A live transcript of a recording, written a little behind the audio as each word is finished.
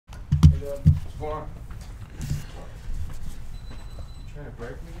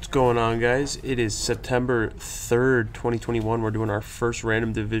What's going on, guys? It is September 3rd, 2021. We're doing our first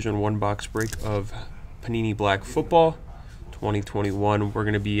random Division 1 box break of Panini Black Football 2021. We're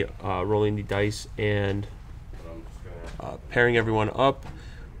going to be rolling the dice and pairing everyone up.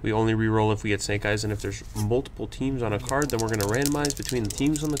 We only re-roll if we get snake eyes, and if there's multiple teams on a card, then we're going to randomize between the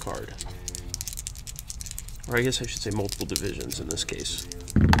teams on the card. Or I guess I should say multiple divisions in this case.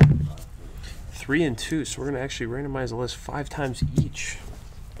 3 and 2, so we're going to actually randomize the list 5 times each.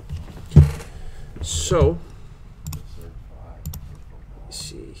 So, let's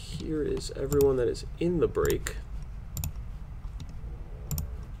see, here is everyone that is in the break.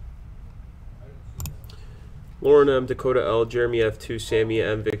 Lauren M, Dakota L, Jeremy F2, Sammy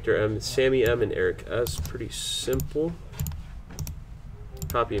M, Victor M, Sammy M, and Eric S. Pretty simple.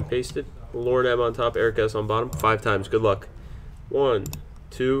 Copy and pasted. Lauren M on top, Eric S on bottom. 5 times. Good luck. 1,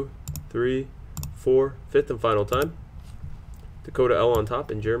 2, 3, 4. 5th and final time. Dakota L on top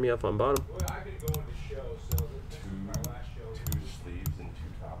and Jeremy F on bottom. Well, I could go in the show, so this is my last show. 2 sleeves and 2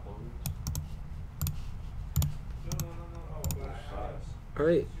 top loads. All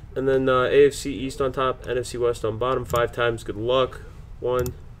right. And then AFC East on top, NFC West on bottom. 5 times. Good luck.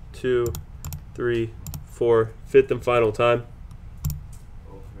 1, 2, 3, 4. 5th and final time.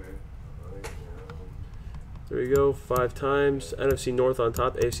 There we go. 5 times. NFC North on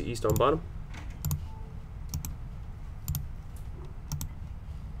top, AFC East on bottom.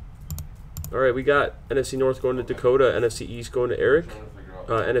 All right, we got NFC North going to Dakota, NFC East going to Eric,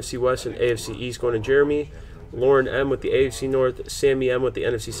 NFC West and AFC East going to Jeremy, Lauren M with the AFC North, Sammy M with the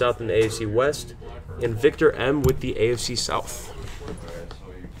NFC South and the AFC West, and Victor M with the AFC South.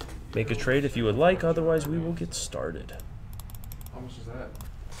 Make a trade if you would like, otherwise we will get started. How much is that?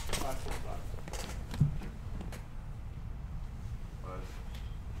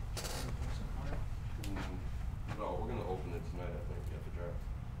 No, we're gonna open it tonight, I think, at the draft.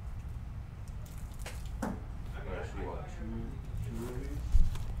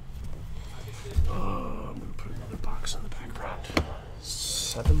 I'm gonna put another box in the background.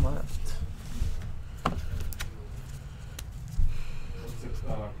 7 left.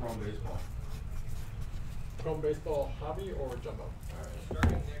 Chrome baseball. Chrome baseball hobby or jumbo? Alright,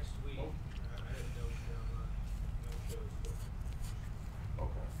 starting next week. I have no shows.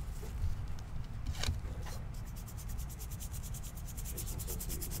 Okay.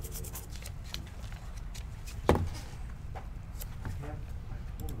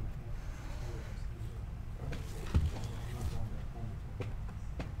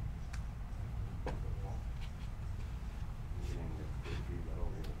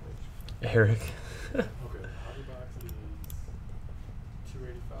 Eric. Okay, hobby box is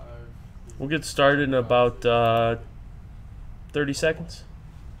 285. We'll get started in about 30 seconds.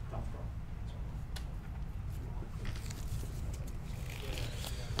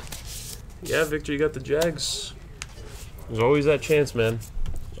 Yeah, Victor, you got the Jags. There's always that chance, man.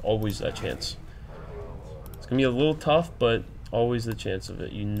 There's always that chance. It's going to be a little tough, but always the chance of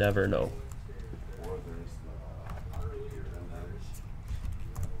it. You never know.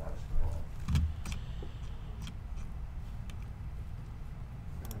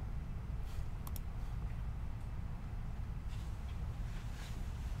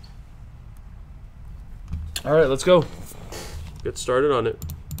 All right, let's go. Get started on it.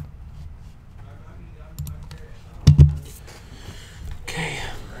 Okay.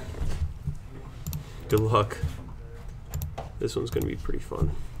 Good luck. This one's gonna be pretty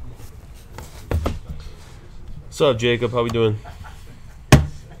fun. What's up, Jacob? How we doing?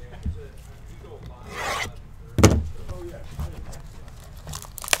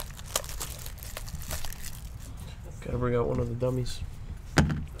 Gotta bring out one of the dummies.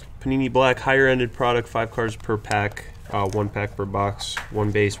 Panini Black, higher-ended product, 5 cards per pack, 1 pack per box, 1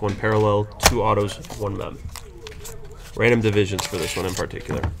 base, 1 parallel, 2 autos, 1 mem. Random divisions for this one in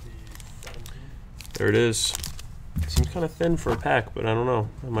particular. There it is. Seems kind of thin for a pack, but I don't know.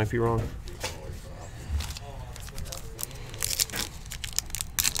 I might be wrong.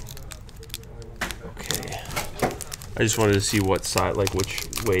 Okay. I just wanted to see what side, like which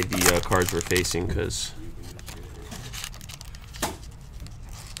way the cards were facing, because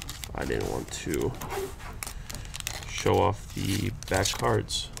I didn't want to show off the back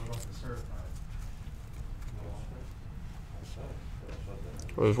cards.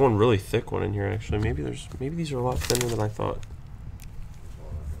 Well, there's one really thick one in here actually. Maybe these are a lot thinner than I thought.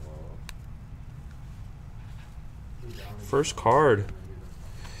 First card.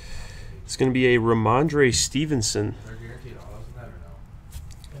 It's going to be a Ramondre Stevenson.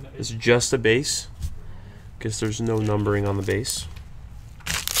 It's just a base. Guess there's no numbering on the base.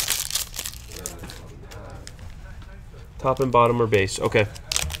 Top and bottom are base. Okay.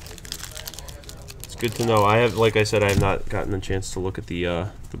 It's good to know. I have, like I said, I have not gotten a chance to look at the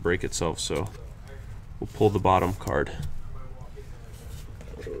break itself, so we'll pull the bottom card.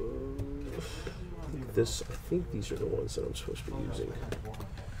 I think these are the ones that I'm supposed to be using.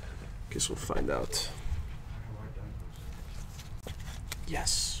 Guess we'll find out.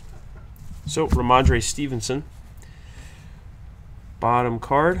 Yes. So, Ramondre Stevenson. Bottom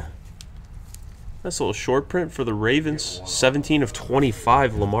card. That's a little short print for the Ravens. 17 of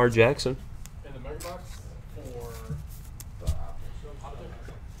 25, Lamar Jackson. in the mega box for the optic?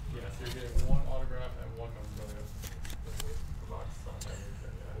 Yeah, so you're getting one autograph and one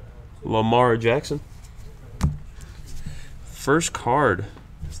memorabilia. Lamar Jackson. First card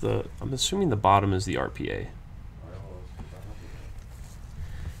is I'm assuming the bottom is the RPA.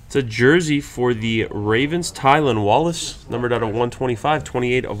 It's a jersey for the Ravens. Tylan Wallace, numbered out of 125,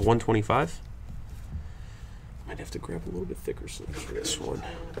 28 of 125. Might have to grab a little bit thicker sleeves for this one.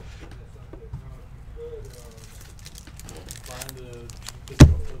 Find the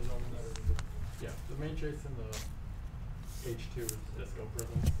disco prism. Yeah, the main chase in the H2 is disco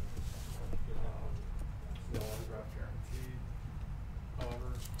prism. No autograph guaranteed.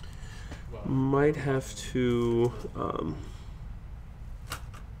 However, well, Might have to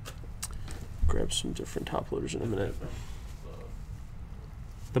grab some different top loaders in a minute.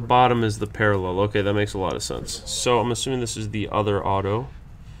 The bottom is the parallel. Okay, that makes a lot of sense. So I'm assuming this is the other auto.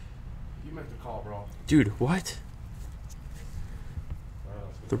 You make the call, bro. Dude, what?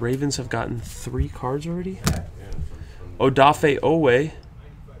 The Ravens have gotten 3 cards already? Odafe Owe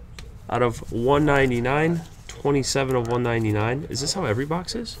out of 199, 27 of 199. Is this how every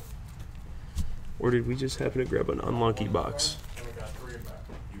box is? Or did we just happen to grab an unlucky box? and we got 3 back.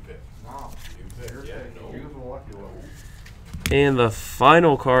 You pick. No. You pick. Yeah, no. You was the lucky one. And the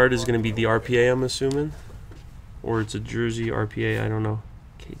final card is going to be the RPA, I'm assuming. Or it's a jersey RPA, I don't know.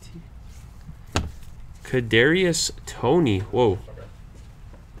 KT. Kadarius Toney. Whoa.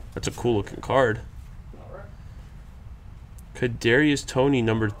 That's a cool looking card. Alright. Kadarius Toney,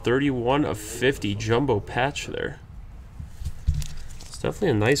 number 31 of 50. Jumbo patch there. It's definitely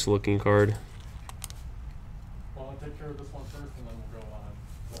a nice looking card. Well, I'll take care of this one first and then we'll go on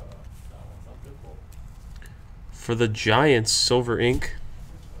to that one. Sounds good. Cool. For the Giants, silver ink.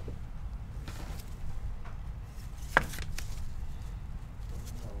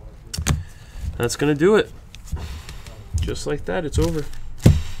 That's going to do it. Just like that, it's over.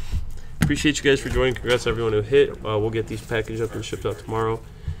 Appreciate you guys for joining. Congrats to everyone who hit. We'll get these packaged up and shipped out tomorrow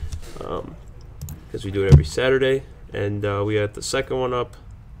because we do it every Saturday. And we got the second one up.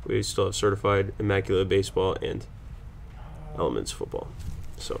 We still have Certified Immaculate Baseball and Elements Football.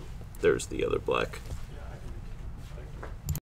 So there's the other black.